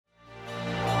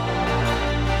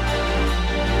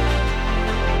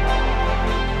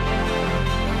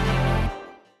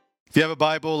If you have a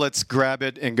Bible, let's grab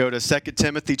it and go to 2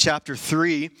 Timothy chapter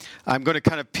 3. I'm going to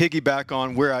kind of piggyback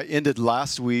on where I ended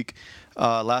last week.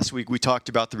 Last week we talked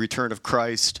about the return of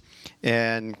Christ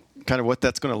and kind of what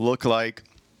that's going to look like.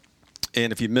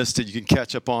 And if you missed it, you can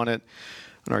catch up on it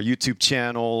on our YouTube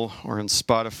channel or on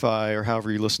Spotify or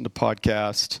however you listen to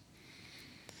podcasts.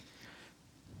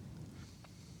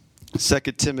 2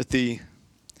 Timothy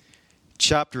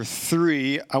chapter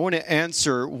 3, I want to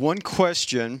answer one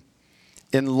question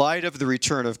in light of the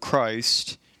return of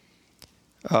Christ.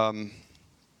 How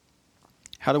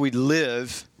do we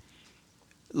live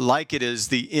like it is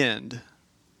the end?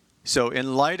 So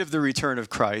in light of the return of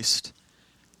Christ,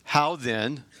 how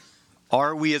then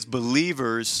are we as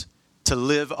believers to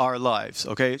live our lives?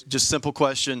 Okay, just simple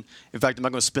question. In fact, I'm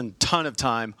not going to spend a ton of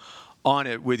time on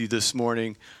it with you this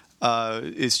morning.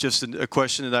 It's just a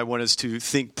question that I want us to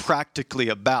think practically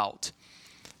about.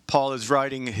 Paul is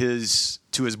writing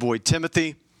to his boy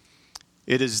Timothy.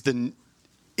 It is the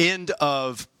end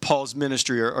of Paul's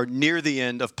ministry, or near the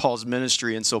end of Paul's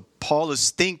ministry. And so Paul is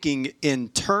thinking in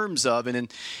terms of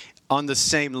and on the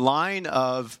same line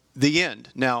of the end.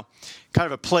 Now, kind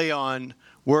of a play on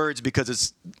words because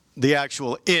it's the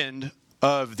actual end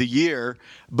of the year,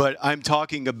 but I'm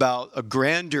talking about a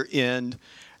grander end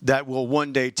that will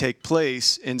one day take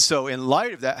place. And so in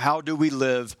light of that, how do we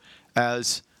live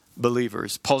as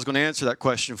believers? Paul's going to answer that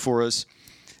question for us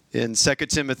in 2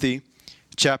 Timothy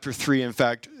chapter 3. In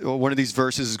fact, one of these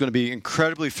verses is going to be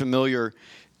incredibly familiar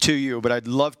to you, but I'd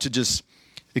love to just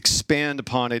expand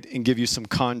upon it and give you some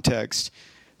context.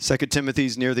 2 Timothy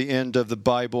is near the end of the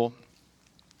Bible,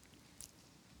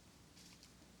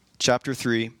 chapter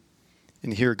 3,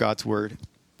 and hear God's word.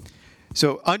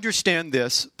 So understand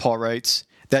this, Paul writes,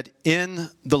 that in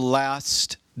the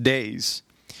last days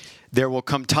there will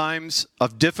come times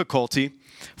of difficulty,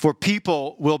 for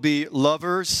people will be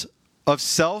lovers of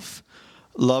self,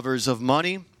 lovers of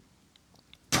money,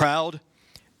 proud,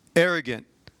 arrogant,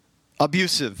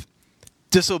 abusive,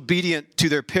 disobedient to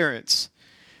their parents.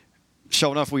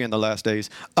 Sure enough, we in the last days.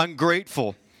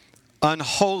 Ungrateful,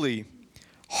 unholy,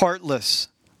 heartless,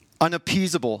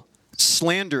 unappeasable,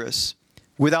 slanderous,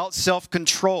 without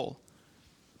self-control,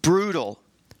 brutal,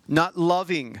 not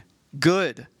loving,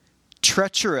 good,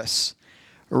 treacherous,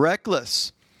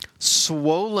 reckless,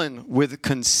 swollen with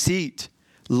conceit,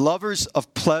 lovers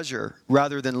of pleasure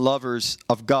rather than lovers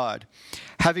of God,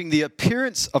 having the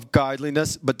appearance of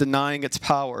godliness but denying its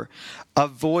power.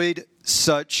 Avoid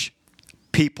such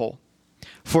people.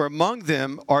 For among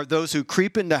them are those who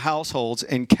creep into households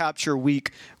and capture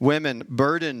weak women,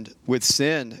 burdened with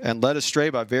sin and led astray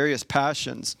by various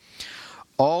passions,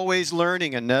 always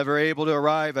learning and never able to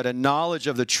arrive at a knowledge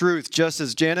of the truth, just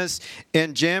as Jannes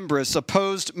and Jambres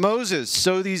opposed Moses.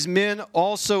 So these men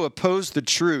also opposed the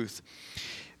truth.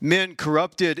 Men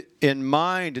corrupted in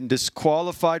mind and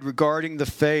disqualified regarding the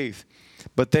faith.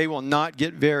 But they will not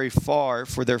get very far,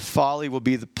 for their folly will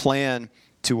be plain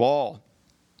to all,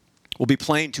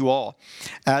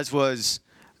 as was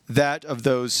that of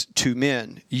those two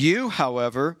men. You,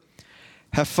 however,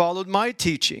 have followed my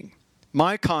teaching,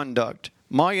 my conduct,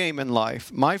 my aim in life,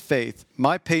 my faith,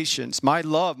 my patience, my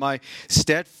love, my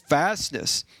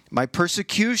steadfastness, my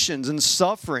persecutions and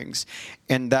sufferings,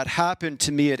 and that happened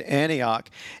to me at Antioch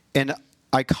and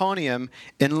Iconium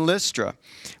and Lystra,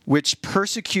 which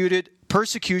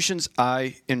persecutions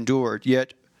I endured,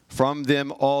 yet from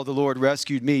them all the Lord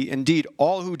rescued me. Indeed,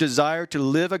 all who desire to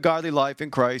live a godly life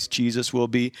in Christ Jesus will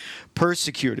be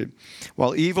persecuted,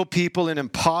 while evil people and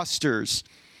impostors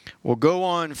will go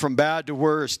on from bad to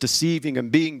worse, deceiving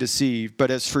and being deceived.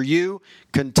 But as for you,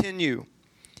 continue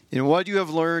in what you have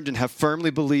learned and have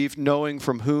firmly believed, knowing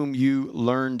from whom you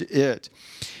learned it,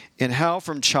 and how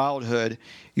from childhood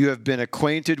you have been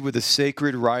acquainted with the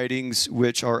sacred writings,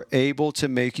 which are able to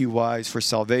make you wise for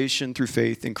salvation through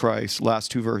faith in Christ.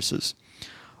 Last two verses.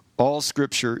 All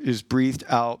Scripture is breathed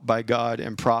out by God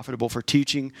and profitable for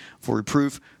teaching, for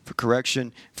reproof, for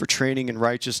correction, for training in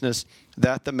righteousness,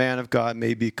 that the man of God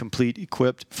may be complete,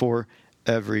 equipped for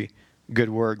every good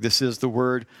work. This is the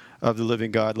word of the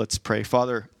living God. Let's pray.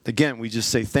 Father, again, we just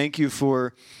say thank you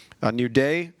for a new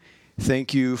day.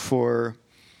 Thank you for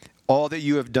all that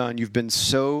you have done. You've been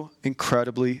so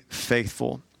incredibly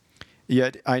faithful.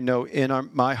 Yet I know in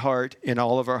my heart, in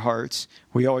all of our hearts,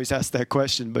 we always ask that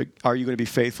question, but are you going to be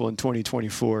faithful in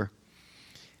 2024?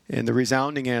 And the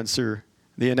resounding answer,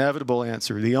 the inevitable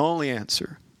answer, the only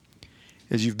answer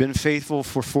is you've been faithful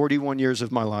for 41 years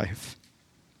of my life.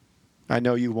 I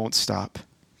know you won't stop.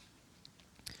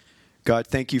 God,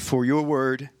 thank you for your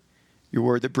word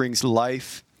that brings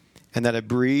life and that it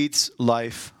breathes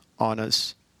life on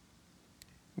us.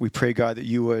 We pray, God, that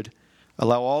you would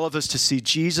Allow all of us to see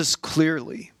Jesus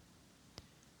clearly.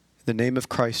 In the name of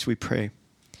Christ we pray.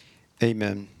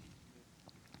 Amen.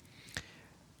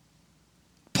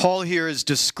 Paul here is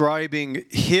describing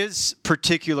his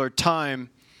particular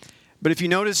time. But if you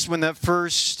notice when that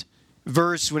first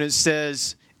verse, when it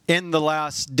says, in the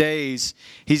last days,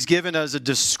 he's given us a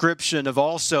description of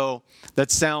also that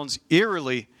sounds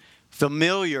eerily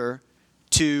familiar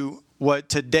to what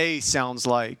today sounds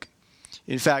like.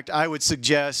 In fact, I would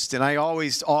suggest, and I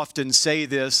always often say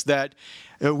this, that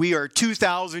we are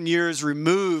 2,000 years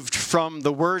removed from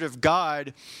the Word of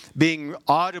God being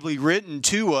audibly written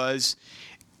to us.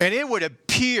 And it would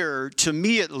appear, to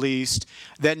me at least,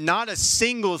 that not a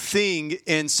single thing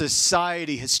in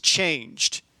society has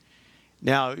changed.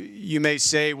 Now, you may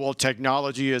say, well,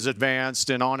 technology is advanced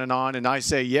and on. And I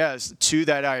say, yes, to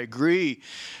that I agree.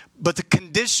 But the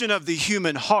condition of the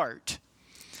human heart,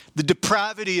 the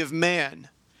depravity of man,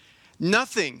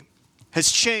 nothing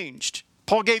has changed.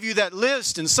 Paul gave you that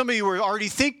list, and some of you were already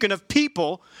thinking of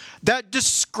people that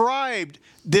described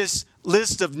this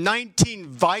list of 19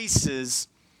 vices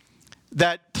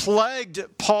that plagued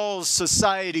Paul's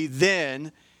society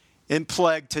then and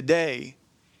plague today.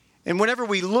 And whenever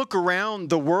we look around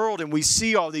the world and we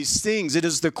see all these things, it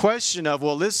is the question of,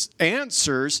 well, this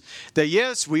answers that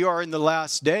yes, we are in the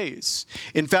last days.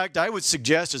 In fact, I would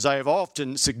suggest, as I have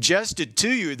often suggested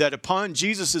to you, that upon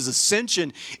Jesus'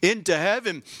 ascension into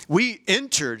heaven, we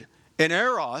entered an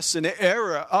eros, an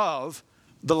era of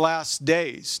the last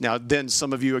days. Now, then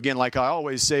some of you, again, like I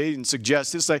always say and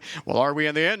suggest this, say, well, are we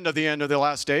in the end of the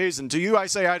last days? And to you, I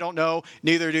say, I don't know.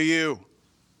 Neither do you.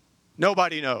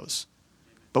 Nobody knows.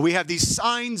 But we have these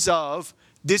signs of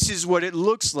this is what it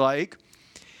looks like.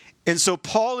 And so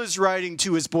Paul is writing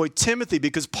to his boy Timothy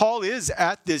because Paul is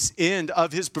at this end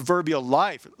of his proverbial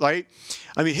life, right?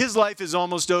 I mean, his life is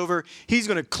almost over. He's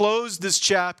going to close this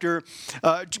chapter,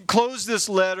 close this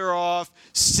letter off,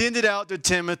 send it out to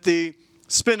Timothy,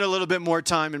 spend a little bit more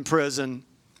time in prison.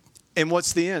 And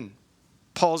what's the end?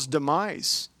 Paul's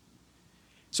demise.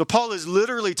 So Paul is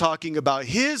literally talking about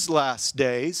his last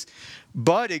days.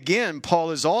 But again,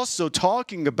 Paul is also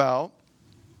talking about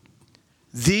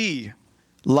the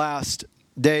last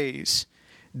days.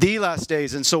 The last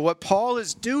days. And so what Paul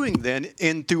is doing then,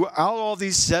 and throughout all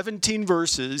these 17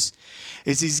 verses,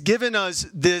 is he's given us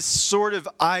this sort of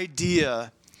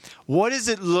idea. What does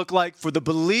it look like for the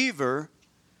believer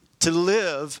to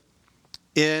live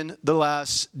in the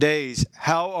last days?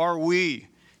 How are we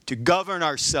to govern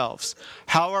ourselves?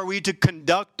 How are we to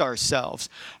conduct ourselves?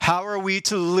 How are we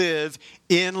to live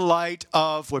in light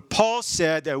of what Paul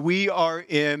said, that we are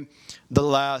in the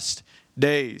last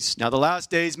days? Now, the last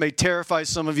days may terrify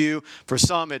some of you. For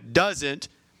some, it doesn't.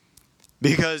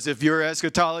 Because if your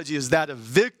eschatology is that of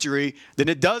victory, then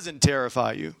it doesn't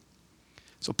terrify you.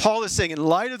 So Paul is saying, in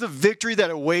light of the victory that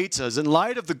awaits us, in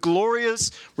light of the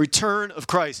glorious return of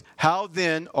Christ, how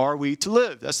then are we to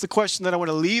live? That's the question that I want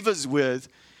to leave us with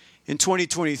in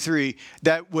 2023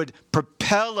 that would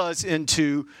propel us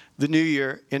into the new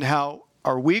year. And how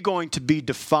are we going to be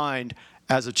defined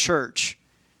as a church?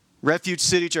 Refuge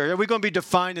City Church. Are we going to be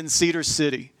defined in Cedar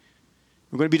City?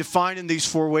 We're going to be defined in these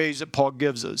 4 ways that Paul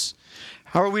gives us.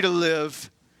 How are we to live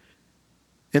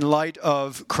in light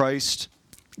of Christ's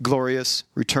glorious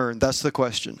return? That's the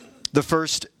question. The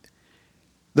first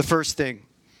thing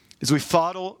is we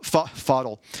follow.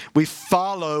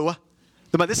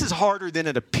 This is harder than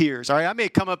it appears. All right, I may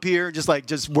come up here and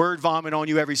just word vomit on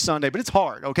you every Sunday, but it's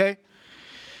hard, okay?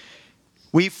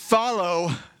 We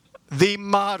follow the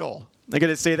model. I got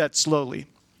to say that slowly.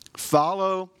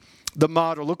 Follow the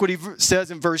model. Look what he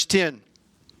says in verse 10.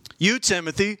 You,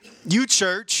 Timothy, you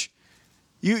church,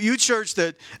 you church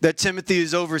that Timothy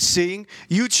is overseeing,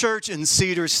 you church in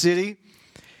Cedar City.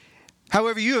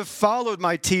 However, you have followed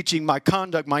my teaching, my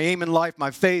conduct, my aim in life,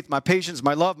 my faith, my patience,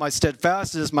 my love, my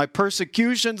steadfastness, my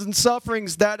persecutions and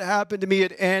sufferings that happened to me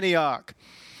at Antioch.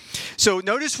 So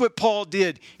notice what Paul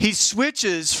did. He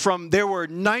switches from, there were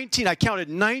 19, I counted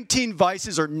 19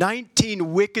 vices or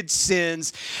 19 wicked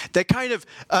sins that kind of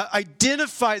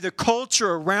identify the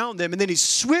culture around them. And then he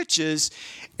switches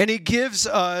and he gives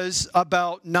us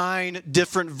about 9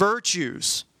 different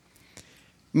virtues.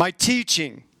 My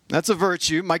teaching. That's a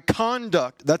virtue. My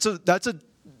conduct, that's a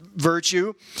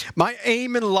virtue. My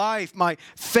aim in life, my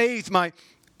faith, my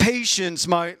patience,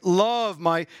 my love,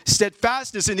 my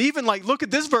steadfastness, and even look at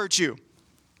this virtue.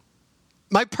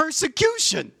 My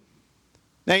persecution.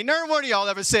 Now, ain't never one of y'all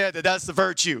ever said that that's the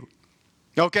virtue.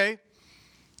 Okay?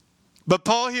 But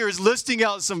Paul here is listing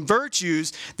out some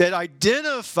virtues that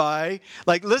identify,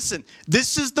 listen,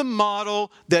 this is the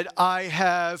model that I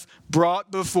have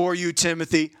brought before you,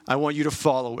 Timothy. I want you to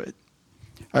follow it.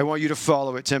 I want you to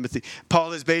follow it, Timothy.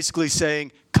 Paul is basically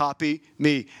saying, copy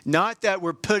me. Not that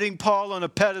we're putting Paul on a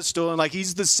pedestal and like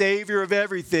he's the savior of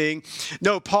everything.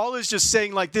 No, Paul is just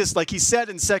saying like this, like he said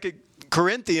in 2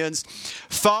 Corinthians,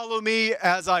 follow me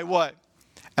as I what?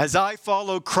 As I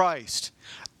follow Christ.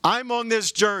 I'm on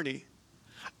this journey.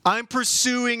 I'm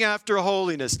pursuing after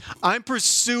holiness. I'm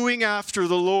pursuing after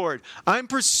the Lord. I'm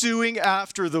pursuing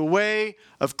after the way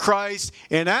of Christ.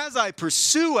 And as I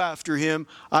pursue after him,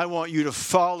 I want you to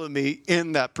follow me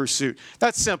in that pursuit.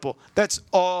 That's simple. That's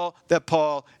all that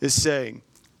Paul is saying.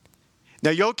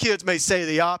 Now, your kids may say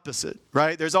the opposite,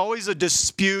 right? There's always a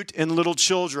dispute in little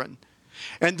children.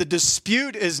 And the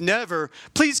dispute is never,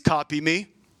 please copy me.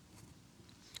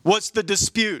 What's the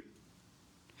dispute?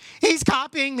 He's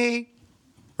copying me.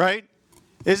 Right?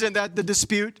 Isn't that the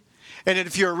dispute? And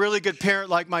if you're a really good parent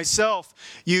like myself,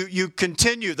 you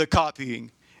continue the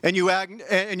copying and you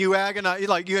agonize,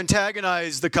 like you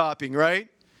antagonize the copying, right?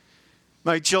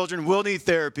 My children will need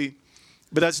therapy,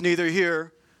 but that's neither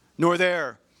here nor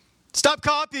there. Stop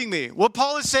copying me. Well,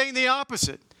 Paul is saying the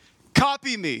opposite.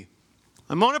 Copy me.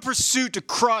 I'm on a pursuit to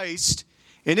Christ,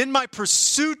 and in my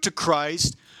pursuit to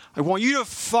Christ, I want you to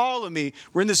follow me.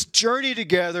 We're in this journey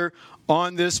together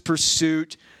on this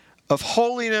pursuit of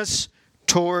holiness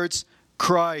towards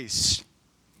Christ.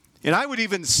 And I would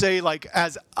even say, like,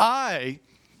 as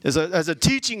a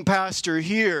teaching pastor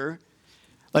here,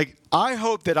 like, I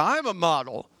hope that I'm a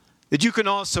model that you can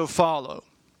also follow.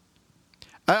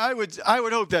 I would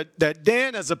hope that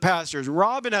Dan as a pastor,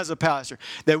 Robin as a pastor,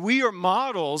 that we are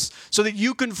models so that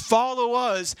you can follow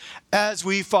us as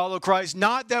we follow Christ.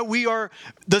 Not that we are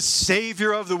the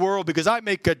Savior of the world, because I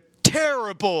make a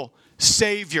terrible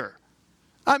Savior.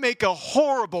 I make a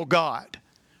horrible God,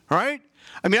 right?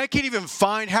 I mean, I can't even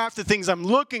find half the things I'm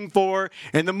looking for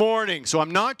in the morning. So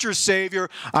I'm not your Savior.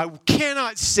 I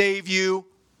cannot save you,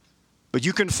 but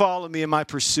you can follow me in my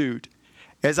pursuit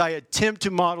as I attempt to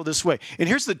model this way. And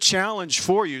here's the challenge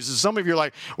for you. So some of you are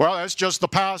like, well, that's just the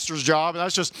pastor's job. And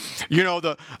that's just, you know,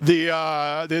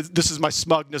 this is my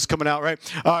smugness coming out, right?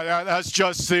 That's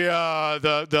just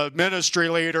the ministry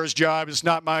leader's job. It's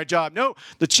not my job. No,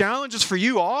 the challenge is for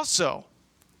you also.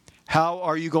 How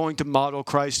are you going to model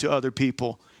Christ to other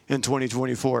people in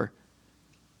 2024?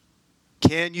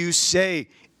 Can you say,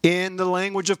 in the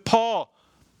language of Paul,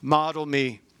 model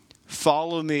me,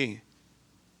 follow me?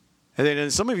 And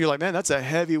then some of you are like, man, that's a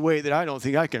heavy weight that I don't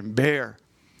think I can bear.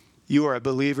 You are a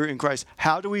believer in Christ.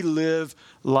 How do we live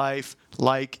life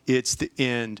like it's the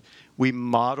end? We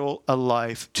model a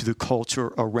life to the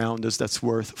culture around us that's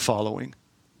worth following.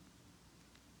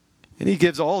 And he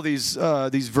gives all these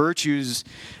virtues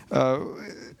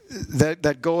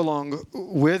that go along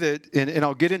with it, and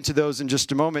I'll get into those in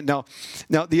just a moment. Now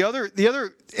the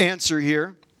other answer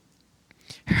here,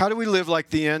 how do we live like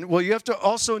the end? Well, you have to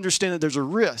also understand that there's a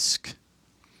risk.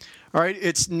 All right,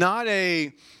 it's not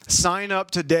a sign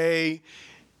up today,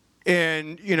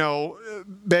 and you know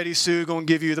Betty Sue going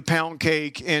to give you the pound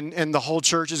cake, and the whole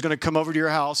church is going to come over to your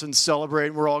house and celebrate,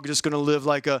 and we're all just going to live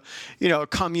like a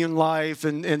commune life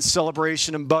and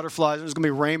celebration and butterflies, and there's going to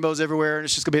be rainbows everywhere, and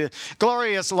it's just going to be a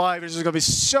glorious life, and it's just going to be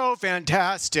so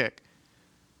fantastic.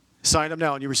 Sign up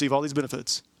now and you receive all these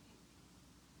benefits.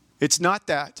 It's not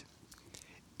that.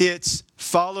 It's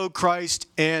follow Christ,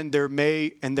 and there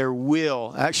may and there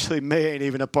will, actually may ain't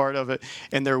even a part of it,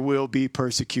 and there will be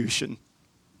persecution.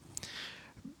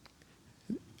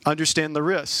 Understand the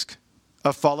risk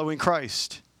of following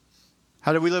Christ.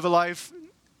 How do we live a life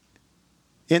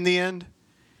in the end?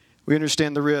 We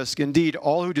understand the risk. Indeed,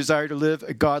 all who desire to live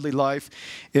a godly life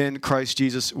in Christ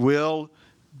Jesus will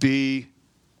be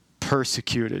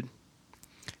persecuted.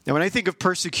 Now, when I think of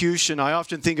persecution, I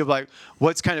often think of like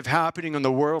what's kind of happening in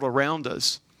the world around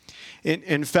us.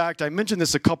 In fact, I mentioned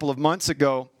this a couple of months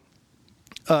ago.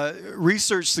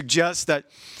 Research suggests that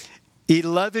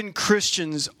 11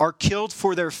 Christians are killed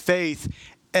for their faith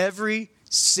every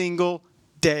single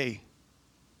day.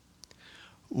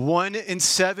 1 in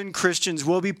 7 Christians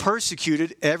will be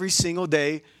persecuted every single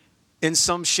day in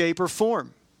some shape or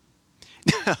form.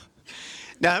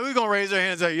 Now, who's going to raise their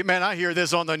hands and say, man, I hear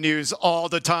this on the news all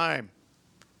the time?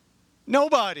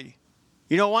 Nobody.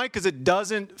 You know why? Because it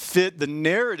doesn't fit the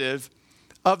narrative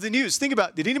of the news. Think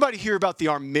about, did anybody hear about the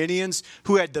Armenians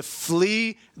who had to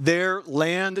flee their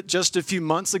land just a few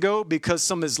months ago because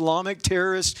some Islamic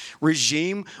terrorist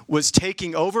regime was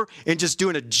taking over and just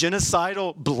doing a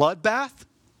genocidal bloodbath?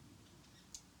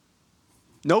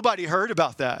 Nobody heard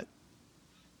about that.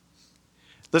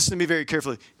 Listen to me very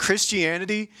carefully.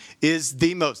 Christianity is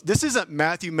the most. This isn't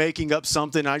Matthew making up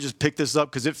something. I just picked this up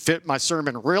because it fit my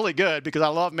sermon really good because I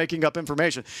love making up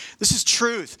information. This is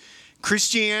truth.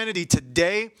 Christianity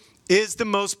today is the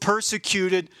most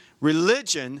persecuted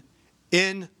religion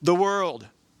in the world.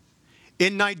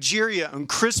 In Nigeria, on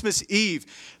Christmas Eve,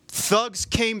 thugs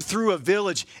came through a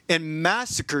village and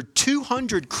massacred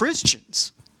 200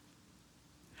 Christians.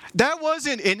 That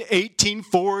wasn't in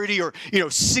 1840 or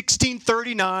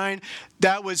 1639.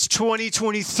 That was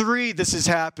 2023. This is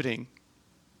happening.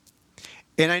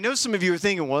 And I know some of you are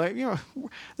thinking, well,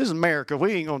 this is America.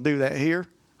 We ain't going to do that here.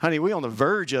 Honey, we're on the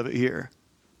verge of it here.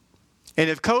 And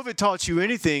if COVID taught you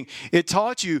anything, it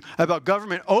taught you about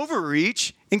government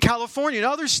overreach in California and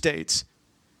other states,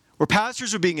 where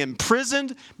pastors are being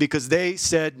imprisoned because they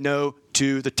said no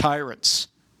to the tyrants.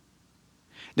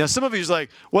 Now, some of you is like,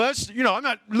 well, that's, I'm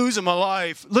not losing my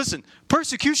life. Listen,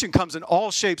 persecution comes in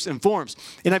all shapes and forms.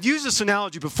 And I've used this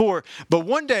analogy before, but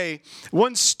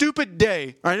one stupid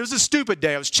day, all right, it was a stupid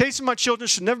day. I was chasing my children.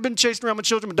 Should have never been chasing around my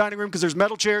children in the dining room because there's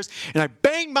metal chairs. And I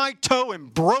banged my toe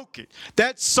and broke it.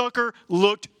 That sucker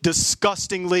looked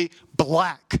disgustingly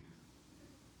black.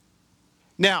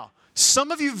 Now,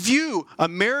 some of you view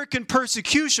American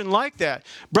persecution like that.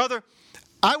 Brother,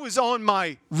 I was on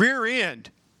my rear end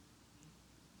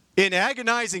in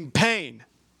agonizing pain.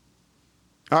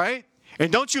 All right?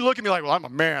 And don't you look at me like, well, I'm a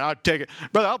man. I'll take it.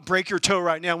 Brother, I'll break your toe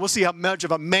right now. We'll see how much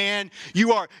of a man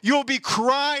you are. You'll be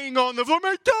crying on the floor,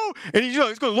 my toe. And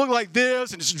it's going to look like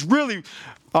this. And it's really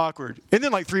awkward. And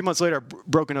then like 3 months later, I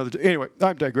broke another toe. Anyway,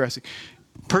 I'm digressing.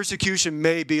 Persecution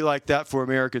may be like that for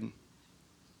American.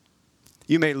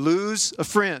 You may lose a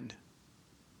friend.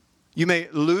 You may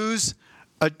lose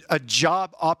a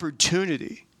job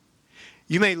opportunity.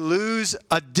 You may lose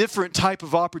a different type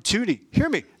of opportunity. Hear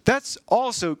me. That's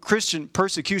also Christian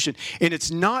persecution. And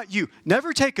it's not you.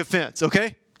 Never take offense,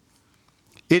 okay?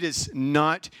 It is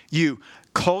not you.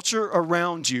 Culture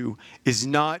around you is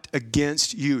not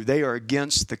against you. They are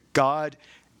against the God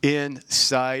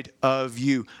inside of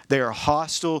you. They are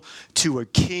hostile to a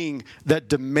king that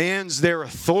demands their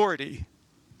authority.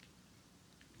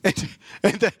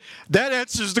 And that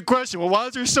answers the question, well, why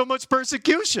is there so much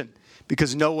persecution?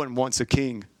 Because no one wants a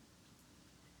king.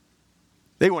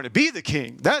 They want to be the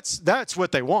king. That's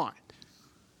what they want.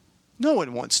 No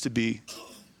one wants to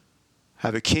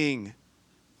have a king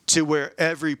to where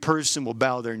every person will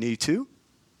bow their knee to.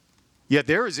 Yet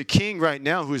there is a king right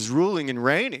now who is ruling and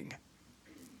reigning.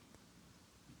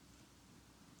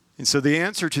 And so the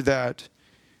answer to that,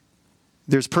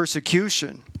 there's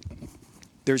persecution.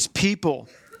 There's people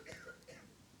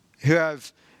who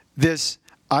have this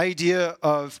idea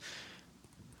of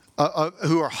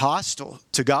who are hostile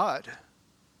to God.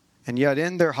 And yet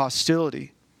in their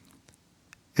hostility,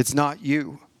 it's not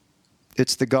you.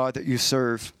 It's the God that you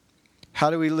serve.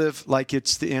 How do we live like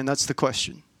it's the end? That's the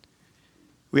question.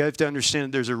 We have to understand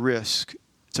that there's a risk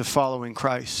to following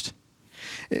Christ.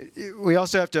 We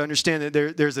also have to understand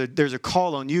that there's a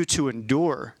call on you to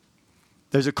endure.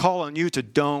 There's a call on you to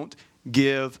don't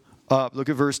give up. Look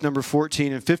at verse number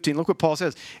 14 and 15. Look what Paul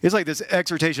says. It's like this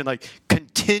exhortation, like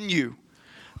continue.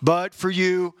 But for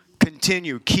you,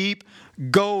 continue. Keep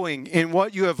going in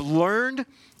what you have learned.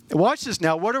 Watch this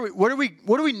now. What are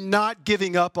we not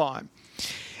giving up on?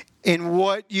 In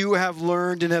what you have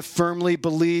learned and have firmly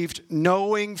believed,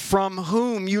 knowing from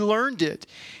whom you learned it,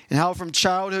 and how from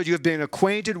childhood you have been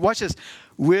acquainted, watch this,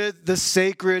 with the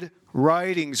sacred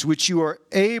writings, which you are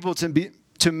able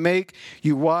to make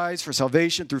you wise for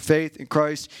salvation through faith in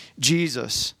Christ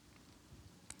Jesus.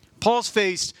 Paul's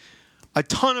faced a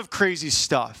ton of crazy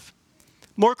stuff.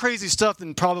 More crazy stuff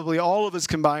than probably all of us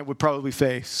combined would probably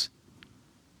face.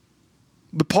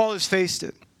 But Paul has faced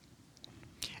it.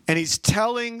 And he's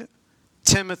telling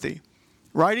Timothy,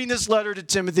 writing this letter to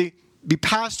Timothy, be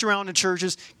passed around in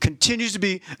churches, continues to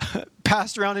be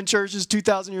passed around in churches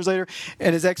 2,000 years later,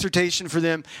 and his exhortation for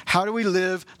them, how do we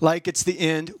live like it's the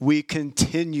end? We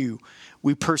continue,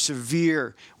 we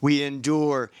persevere, we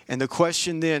endure. And the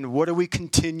question then, what are we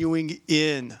continuing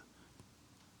in?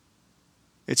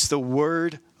 It's the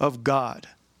Word of God.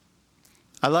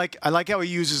 I like how he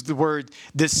uses the word,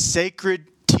 this sacred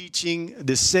teaching,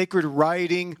 this sacred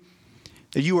writing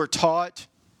that you are taught.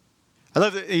 I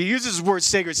love that he uses the word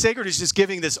sacred. Sacred is just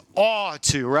giving this awe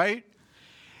to, right?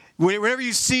 Whenever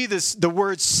you see the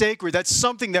word sacred, that's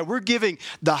something that we're giving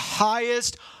the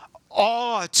highest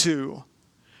awe to,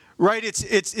 right?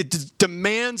 It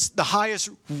demands the highest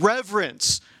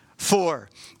reverence for.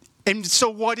 And so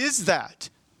what is that?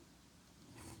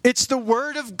 It's the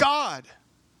Word of God.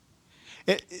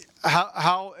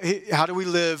 How do we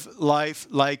live life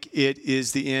like it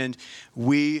is the end?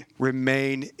 We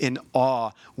remain in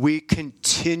awe. We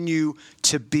continue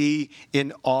to be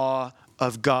in awe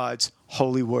of God's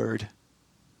holy word.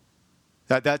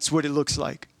 That's what it looks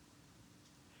like.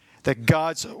 That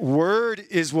God's word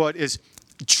is what is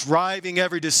driving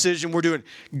every decision we're doing.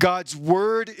 God's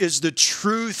word is the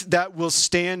truth that we'll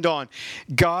stand on.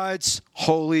 God's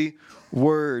holy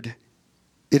word.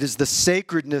 It is the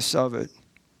sacredness of it.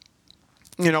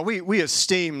 You know, we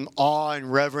esteem awe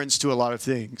and reverence to a lot of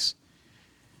things.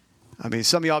 I mean,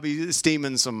 some of y'all be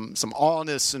esteeming some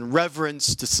awness and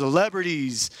reverence to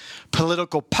celebrities,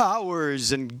 political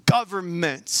powers, and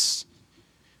governments.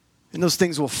 And those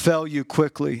things will fail you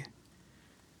quickly.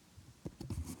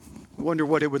 I wonder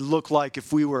what it would look like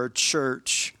if we were a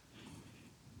church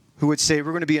who would say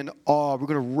we're going to be in awe, we're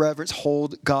going to reverence,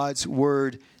 hold God's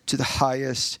word to the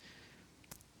highest.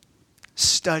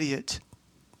 Study it.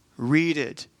 Read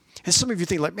it. And some of you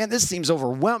think like, man, this seems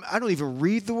overwhelming. I don't even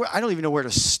read the word. I don't even know where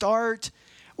to start.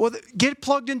 Well, get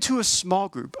plugged into a small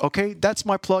group, okay? That's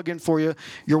my plug-in for you.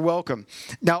 You're welcome.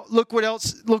 Now, look what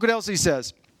else he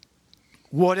says.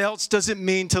 What else does it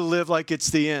mean to live like it's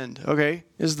the end, okay?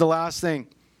 This is the last thing.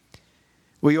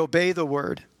 We obey the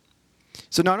word.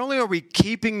 So not only are we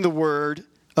keeping the word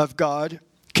of God,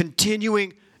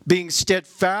 continuing being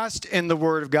steadfast in the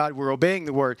word of God, we're obeying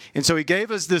the word. And so he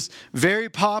gave us this very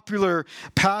popular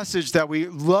passage that we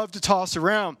love to toss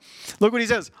around. Look what he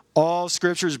says. All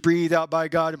scripture is breathed out by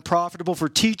God and profitable for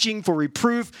teaching, for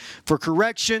reproof, for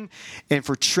correction, and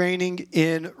for training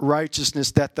in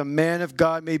righteousness, that the man of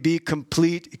God may be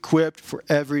complete, equipped for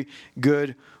every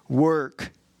good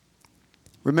work.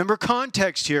 Remember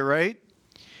context here, right?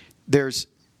 There's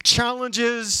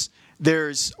challenges.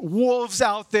 There's wolves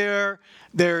out there.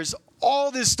 There's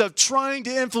all this stuff trying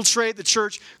to infiltrate the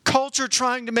church. Culture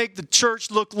trying to make the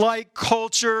church look like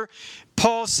culture.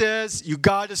 Paul says you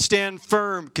got to stand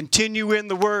firm. Continue in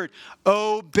the word.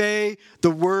 Obey the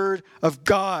word of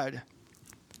God.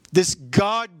 This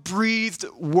God-breathed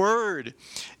word.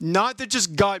 Not that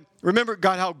just God, remember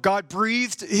God, how God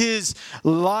breathed his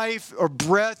life or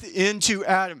breath into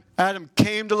Adam. Adam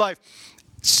came to life.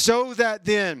 So that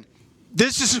then,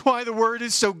 this is why the word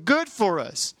is so good for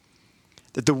us.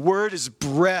 That the word is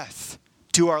breath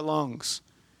to our lungs.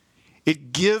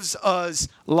 It gives us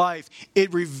life.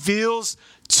 It reveals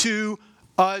to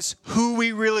us who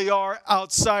we really are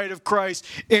outside of Christ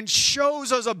and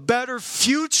shows us a better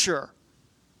future.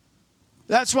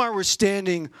 That's why we're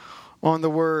standing on the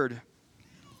word.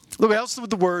 Look what else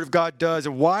the word of God does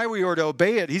and why we are to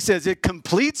obey it. He says it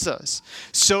completes us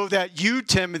so that you,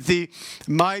 Timothy,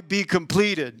 might be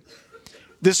completed.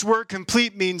 This word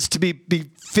complete means to be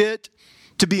fit,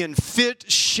 to be in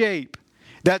fit shape.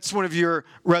 That's one of your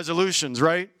resolutions,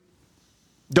 right?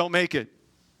 Don't make it.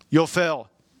 You'll fail.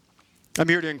 I'm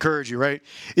here to encourage you, right?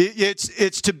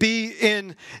 It's to be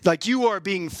in, like you are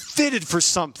being fitted for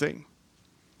something.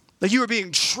 Like you are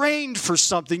being trained for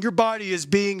something. Your body is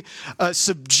being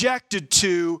subjected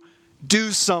to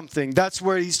do something. That's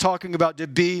where he's talking about to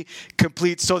be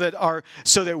complete so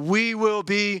that we will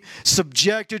be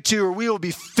subjected to, or we will be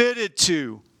fitted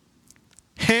to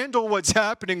handle what's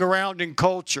happening around in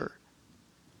culture.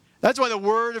 That's why the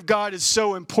word of God is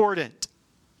so important.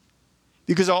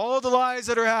 Because all the lies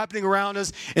that are happening around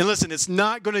us, and listen, it's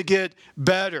not going to get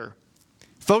better.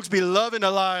 Folks be loving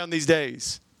a lie on these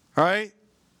days. All right?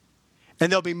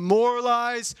 And there'll be more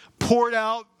lies poured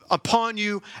out upon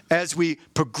you as we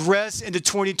progress into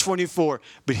 2024.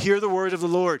 But hear the word of the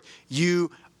Lord. You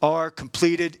are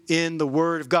completed in the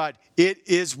word of God. It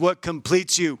is what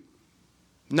completes you,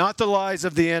 not the lies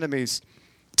of the enemies.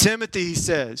 Timothy, he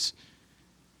says,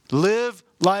 live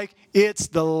like it's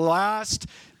the last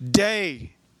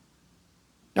day.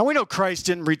 Now we know Christ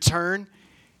didn't return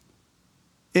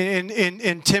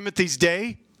in Timothy's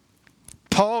day.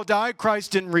 Paul died,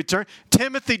 Christ didn't return.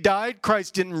 Timothy died,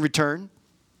 Christ didn't return.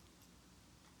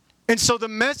 And so the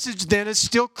message then is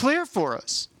still clear for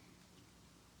us.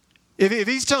 If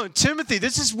he's telling Timothy,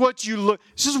 this is what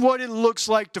it looks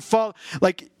like to follow.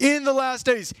 Like in the last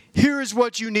days, here is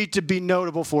what you need to be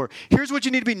notable for. Here's what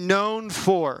you need to be known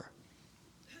for.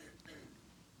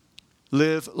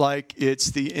 Live like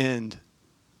it's the end.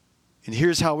 And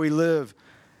here's how we live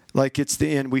like it's the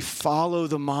end. We follow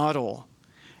the model.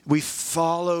 We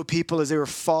follow people as they were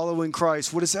following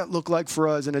Christ. What does that look like for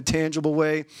us in a tangible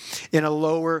way, in a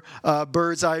lower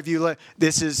bird's eye view?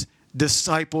 This is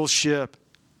discipleship.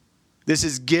 This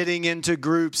is getting into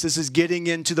groups. This is getting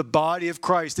into the body of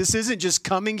Christ. This isn't just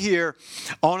coming here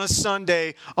on a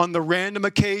Sunday on the random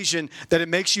occasion that it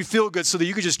makes you feel good so that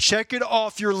you can just check it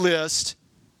off your list.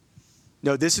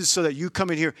 No, this is so that you come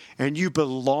in here and you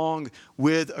belong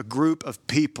with a group of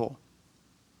people.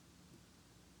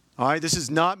 All right, this is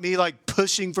not me like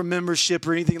pushing for membership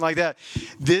or anything like that.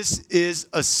 This is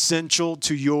essential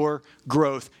to your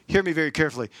growth. Hear me very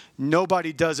carefully.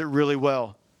 Nobody does it really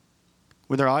well.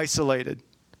 when they're isolated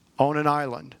on an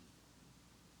island.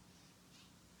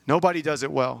 Nobody does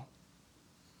it well.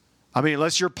 I mean,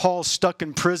 unless you're Paul stuck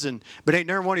in prison, but ain't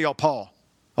never one of y'all Paul,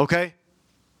 okay?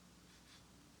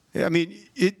 I mean,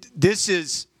 this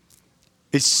is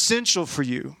essential for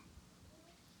you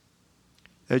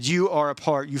that you are a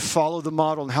part. You follow the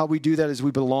model, and how we do that is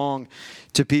we belong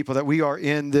to people, that we are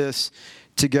in this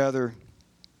together.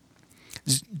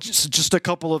 Just a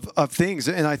couple of things,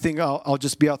 and I think I'll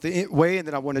just be out the way, and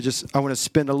then I want to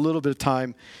spend a little bit of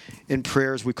time in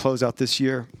prayer as we close out this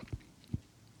year.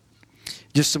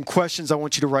 Just some questions I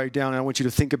want you to write down, and I want you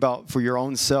to think about for your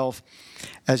own self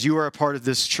as you are a part of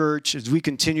this church, as we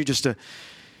continue just to,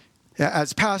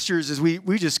 as pastors, as we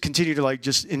just continue to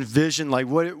just envision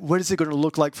what is it going to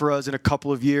look like for us in a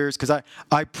couple of years? Because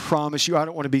I promise you, I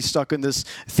don't want to be stuck in this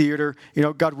theater.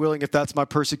 God willing, if that's my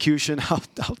persecution,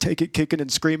 I'll take it kicking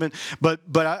and screaming. But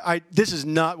this is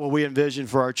not what we envision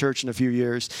for our church in a few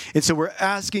years. And so we're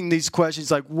asking these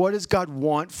questions like, what does God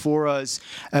want for us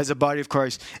as a body of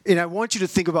Christ? And I want you to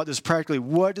think about this practically.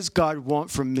 What does God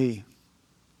want from me?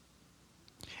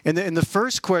 And the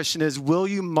first question is, will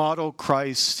you model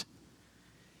Christ?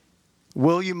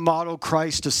 Will you model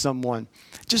Christ to someone?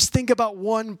 Just think about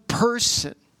one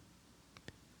person.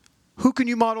 Who can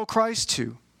you model Christ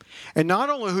to? And not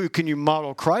only who can you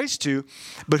model Christ to,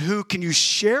 but who can you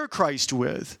share Christ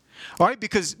with? All right,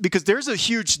 because there's a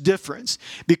huge difference.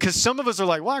 Because some of us are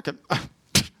like, well,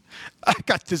 I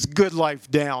got this good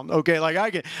life down, okay?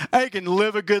 I can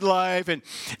live a good life and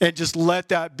just let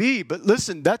that be. But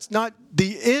listen, that's not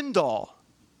the end all.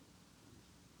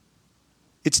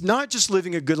 It's not just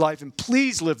living a good life, and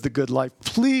please live the good life.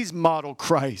 Please model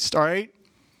Christ, all right?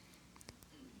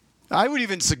 I would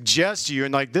even suggest to you,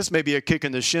 and this may be a kick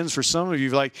in the shins for some of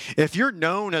you, if you're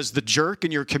known as the jerk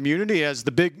in your community, as the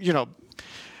big,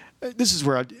 this is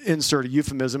where I insert a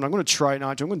euphemism. I'm going to try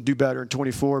not to. I'm going to do better in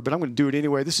 24, but I'm going to do it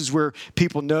anyway. This is where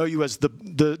people know you as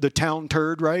the town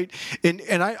turd, right?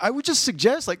 And I would just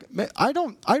suggest, I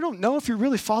don't know if you're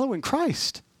really following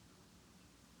Christ.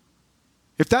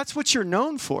 If that's what you're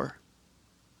known for.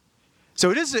 So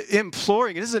it is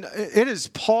imploring. It is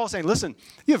Paul saying, listen,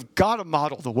 you have got to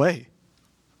model the way.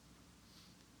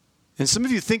 And some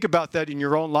of you think about that in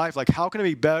your own life, how can I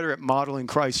be better at modeling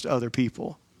Christ to other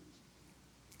people?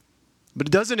 But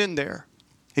it doesn't end there.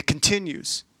 It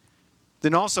continues.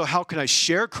 Then also, how can I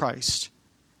share Christ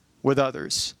with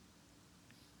others?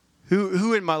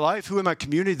 Who in my life, who in my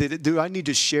community do I need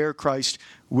to share Christ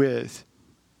with?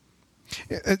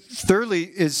 Thirdly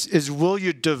is will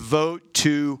you devote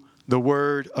to the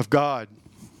Word of God?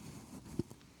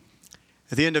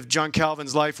 At the end of John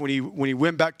Calvin's life, when he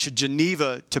went back to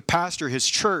Geneva to pastor his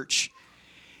church,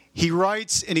 he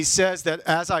writes and he says that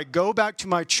as I go back to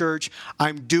my church,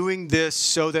 I'm doing this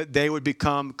so that they would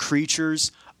become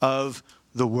creatures of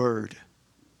the Word.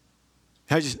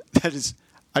 I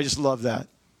just love that.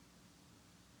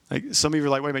 Some of you are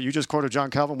like, wait a minute, you just quoted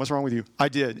John Calvin. What's wrong with you? I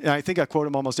did. And I think I quote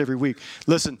him almost every week.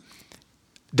 Listen,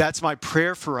 that's my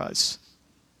prayer for us.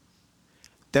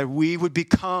 That we would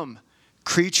become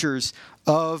creatures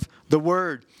of the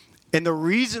Word. And the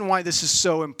reason why this is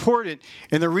so important,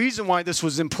 and the reason why this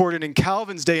was important in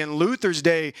Calvin's day, and Luther's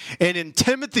day, and in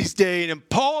Timothy's day, and in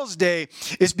Paul's day,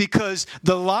 is because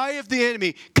the lie of the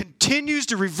enemy continues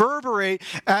to reverberate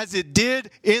as it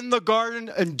did in the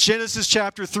garden in Genesis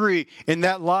chapter 3. And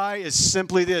that lie is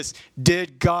simply this: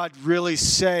 did God really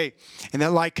say? And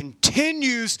that lie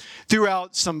continues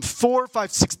throughout some 4,000,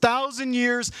 5,000, 6,000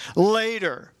 years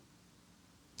later.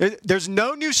 There's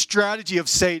no new strategy of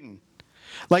Satan.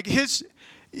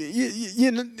 He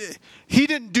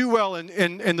didn't do well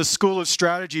in the school of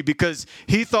strategy because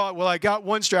he thought, well, I got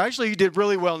one strategy. Actually, he did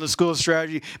really well in the school of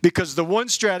strategy because the one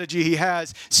strategy he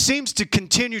has seems to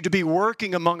continue to be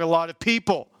working among a lot of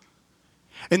people.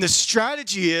 And the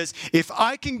strategy is, if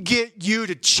I can get you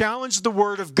to challenge the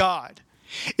Word of God,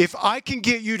 if I can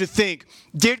get you to think,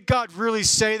 did God really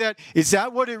say that? Is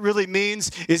that what it really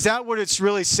means? Is that what it's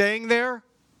really saying there?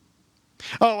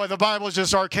 Oh, well, the Bible is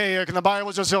just archaic, and the Bible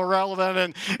is just irrelevant,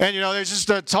 and they're just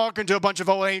talking to a bunch of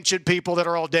old ancient people that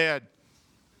are all dead.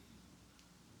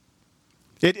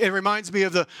 It reminds me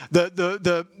of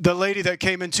the lady that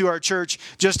came into our church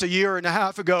just a year and a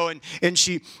half ago, and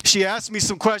she asked me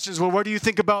some questions. Well, what do you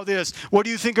think about this? What do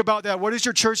you think about that? What does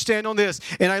your church stand on this?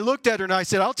 And I looked at her and I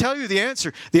said, I'll tell you the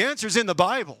answer. The answer is in the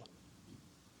Bible.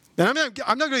 And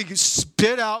I'm not going to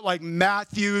spit out like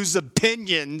Matthew's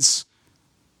opinions.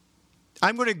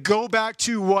 I'm going to go back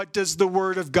to what does the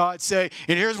Word of God say.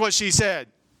 And here's what she said.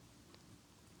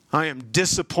 I am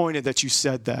disappointed that you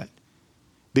said that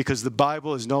because the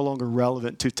Bible is no longer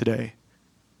relevant to today.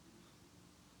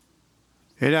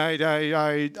 And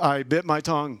I bit my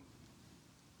tongue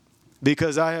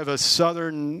because I have a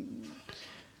southern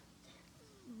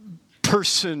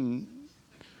person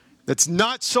that's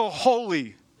not so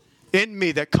holy in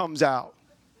me that comes out.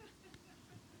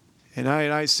 And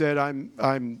I said,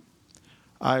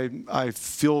 I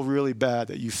feel really bad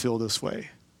that you feel this way.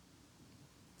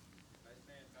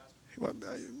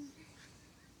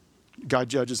 God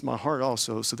judges my heart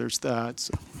also, so there's that.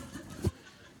 So.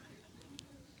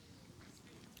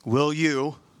 Will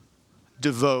you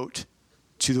devote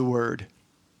to the word?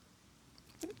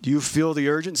 Do you feel the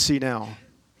urgency now?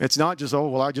 It's not just,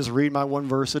 I just read my one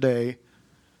verse a day.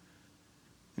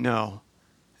 No.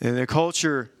 In the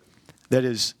culture that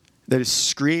is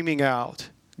screaming out,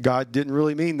 God didn't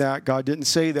really mean that. God didn't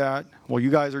say that. Well,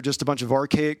 you guys are just a bunch of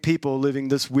archaic people living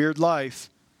this weird life.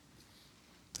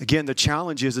 Again, the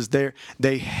challenge is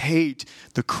they hate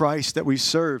the Christ that we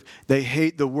serve. They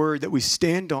hate the word that we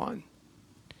stand on.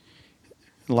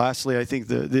 And lastly, I think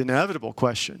the inevitable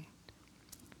question,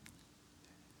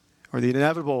 or the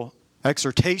inevitable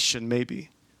exhortation maybe,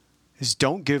 is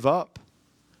don't give up.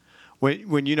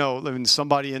 When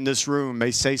somebody in this room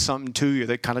may say something to you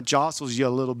that kind of jostles you a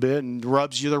little bit and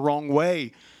rubs you the wrong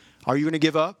way, are you going to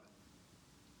give up?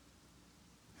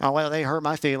 Oh, well, they hurt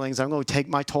my feelings. I'm going to take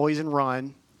my toys and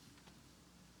run.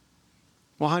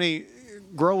 Well, honey,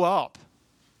 grow up.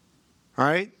 All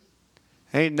right?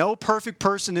 Ain't no perfect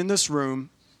person in this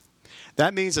room.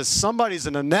 That means that somebody's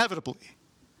inevitably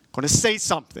going to say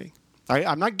something. Right?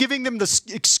 I'm not giving them the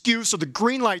excuse or the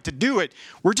green light to do it.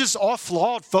 We're just all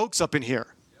flawed folks up in here.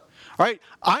 All right?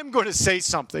 I'm going to say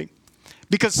something.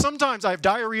 Because sometimes I have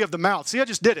diarrhea of the mouth. See, I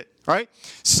just did it, right?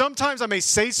 Sometimes I may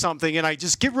say something and I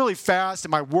just get really fast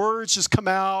and my words just come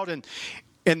out and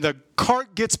the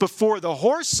cart gets before the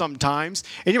horse sometimes.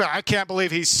 And you're like, I can't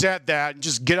believe he said that, and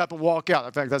just get up and walk out.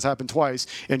 In fact, that's happened twice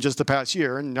in just the past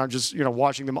year. And I'm just,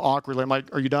 watching them awkwardly. I'm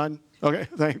like, are you done? Okay,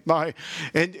 thanks, bye.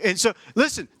 And so,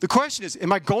 listen, the question is,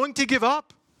 am I going to give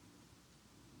up?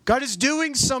 God is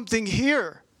doing something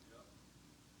here.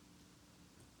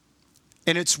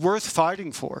 And it's worth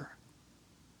fighting for.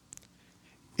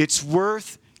 It's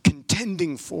worth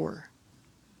contending for.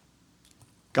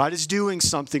 God is doing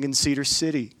something in Cedar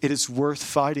City. It is worth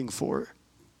fighting for.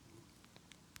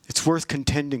 It's worth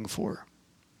contending for.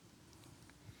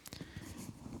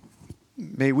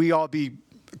 May we all be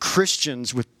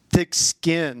Christians with thick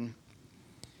skin.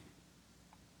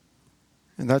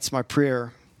 And that's my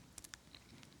prayer.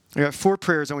 I got 4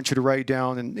 prayers I want you to write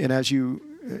down. And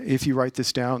if you write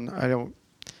this down,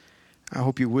 I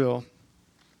hope you will.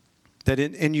 That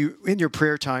in your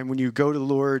prayer time, when you go to the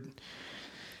Lord,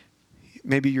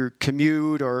 maybe your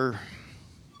commute or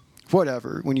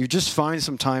whatever, when you just find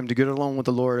some time to get alone with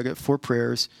the Lord, I got 4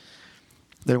 prayers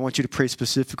that I want you to pray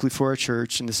specifically for our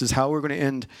church. And this is how we're going to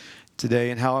end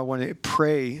today, and how I want to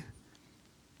pray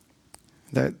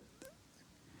that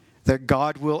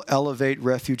God will elevate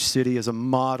Refuge City as a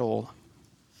model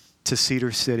to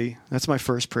Cedar City. That's my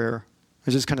first prayer. I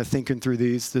was just kind of thinking through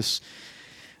this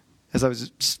as I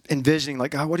was envisioning,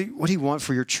 like, God, what do you want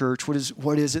for your church?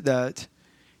 What is it that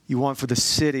you want for the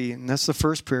city? And that's the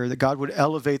first prayer, that God would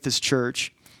elevate this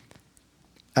church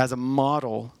as a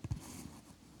model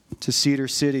to Cedar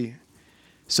City,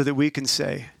 so that we can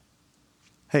say,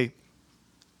 hey,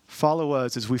 follow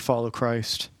us as we follow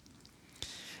Christ.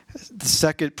 The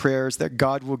second prayer is that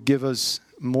God will give us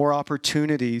more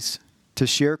opportunities to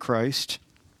share Christ.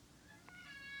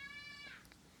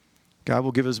 God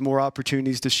will give us more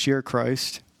opportunities to share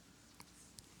Christ.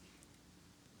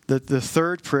 The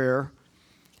third prayer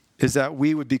is that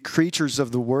we would be creatures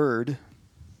of the word.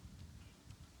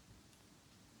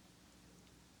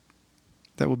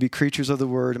 That will be creatures of the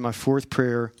word. And my fourth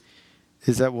prayer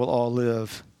is that we'll all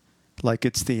live like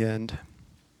it's the end.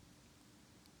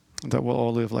 That we'll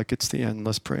all live like it's the end.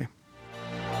 Let's pray.